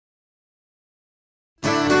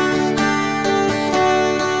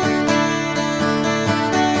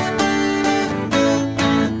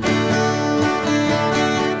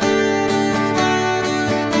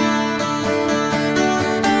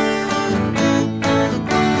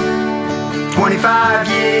25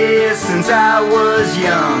 years since I was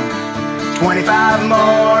young, 25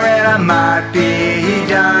 more and I might be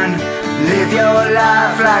done. Live your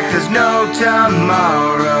life like there's no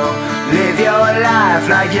tomorrow. Live your life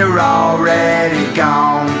like you're already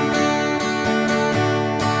gone.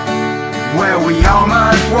 Well, we all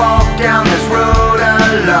must walk down this road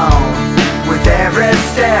alone. With every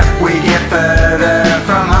step we get further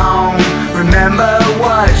from home. Remember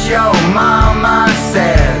what your mama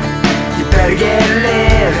said: you better get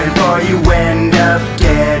living before you end up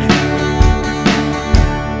dead.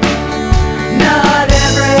 Not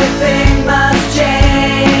everything must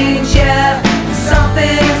change, yeah. Some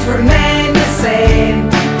things remain the same,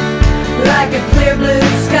 like a clear blue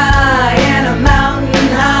sky and a mountain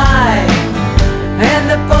high, and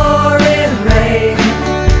the pouring rain,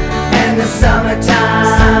 and the summertime.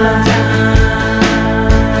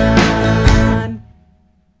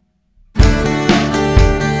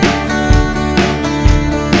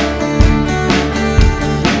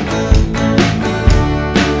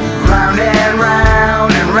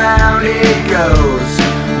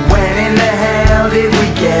 When in the hell did we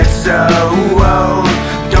get so old?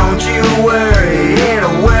 Don't you worry,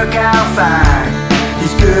 it'll work out fine.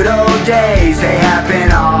 These good old days, they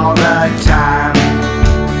happen all the time.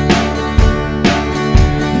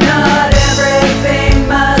 Not everything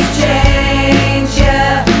must change,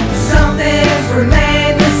 yeah. Some things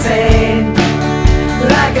remain the same,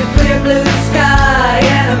 like a clear blue sky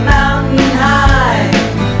and a mountain high,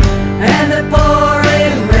 and the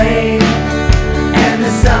pouring rain, and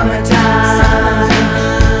the summertime.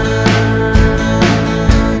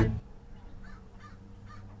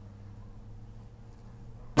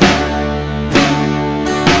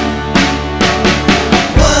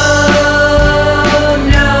 Whoa,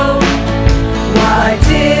 no, why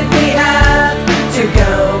did we have to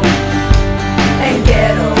go and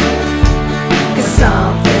get old? 'Cause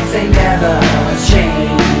some things they never